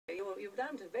you're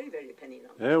down to very, very penny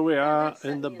numbers. Here we are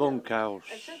in the bunkhouse.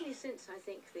 And certainly since, I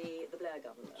think, the Blair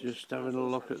government... Just having a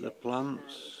look at the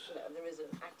plants. And, there is an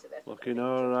active effort looking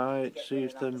alright. See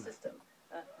if them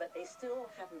but they still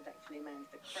haven't actually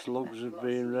managed to crack slugs that have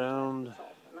been round. And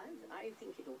I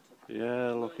think it ought to happen.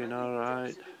 Yeah, looking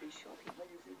alright.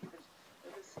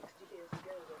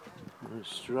 The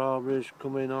strawberries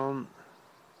coming on.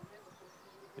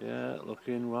 Yeah,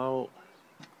 looking well.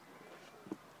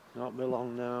 Not be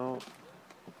long now.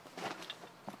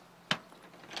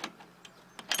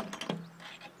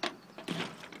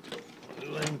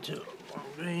 We'll go into one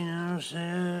greenhouse here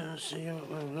and see what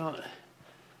we've got.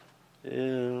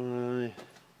 Yeah,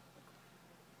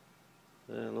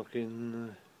 they're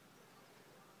looking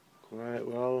quite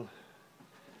well.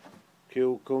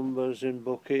 Cucumbers in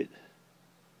bucket.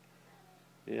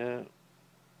 Yeah.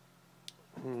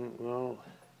 Well.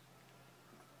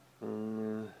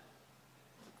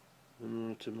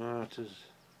 And tomatoes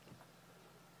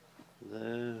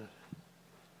there.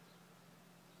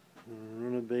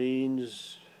 Runner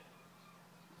beans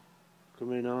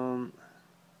coming on.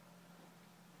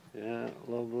 Yeah,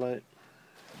 lovely.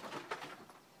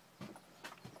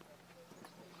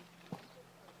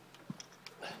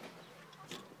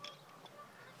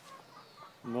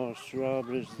 More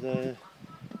strawberries there,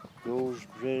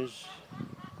 gooseberries,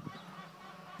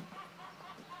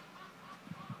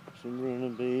 some runner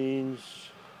beans,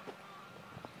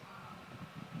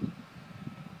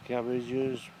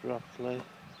 cabbages, broccoli,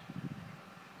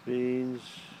 beans,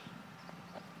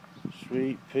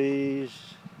 sweet peas,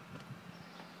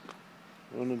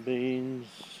 runner beans,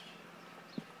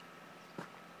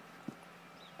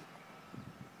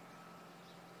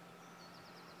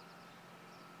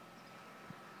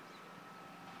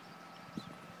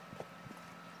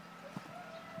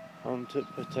 onto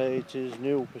potatoes,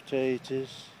 new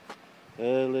potatoes,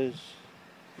 earlies,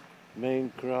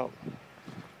 main crop,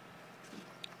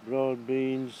 broad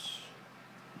beans,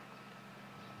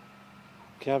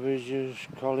 cabbages,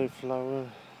 cauliflower,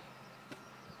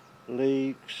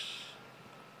 leeks,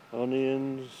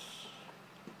 onions,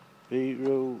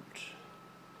 beetroot,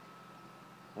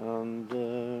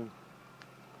 and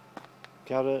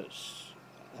carrots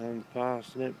and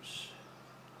parsnips,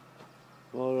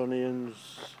 more onions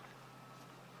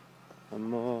and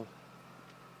more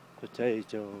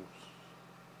potatoes.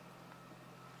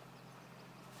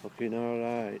 Looking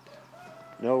alright.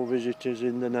 No visitors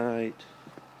in the night.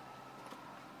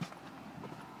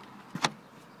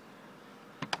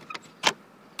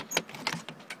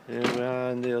 Here we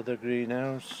are in the other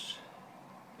greenhouse.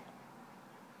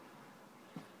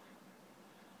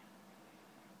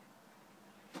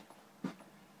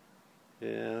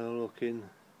 Yeah, looking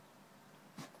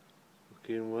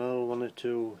well. One or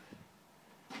two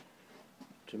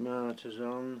tomatoes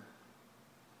on.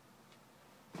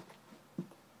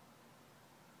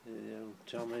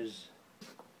 Tommy's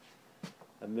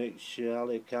a mixture,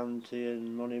 Alicante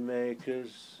and money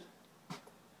makers.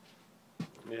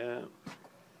 Yeah,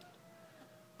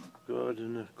 good,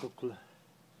 and a couple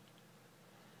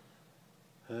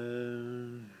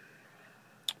of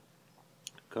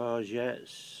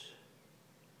courgettes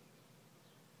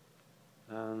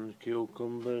and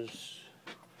cucumbers,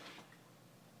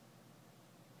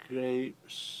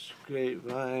 grapes,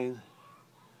 grapevine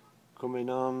coming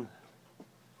on.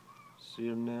 See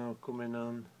them now coming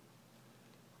on.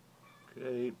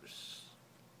 Grapes.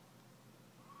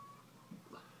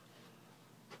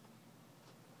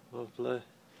 Lovely.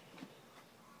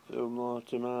 Few more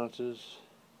tomatoes.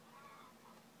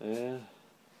 Yeah.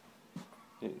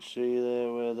 You can see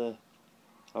there where the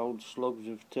old slugs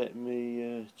have taken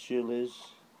me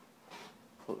chilies.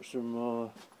 Put some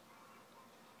more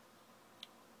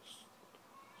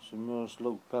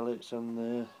slug pellets on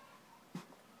there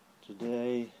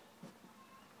today.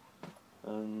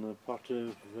 And a pot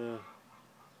of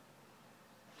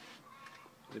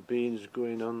the beans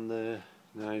going on there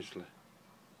nicely.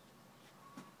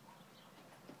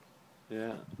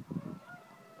 Yeah.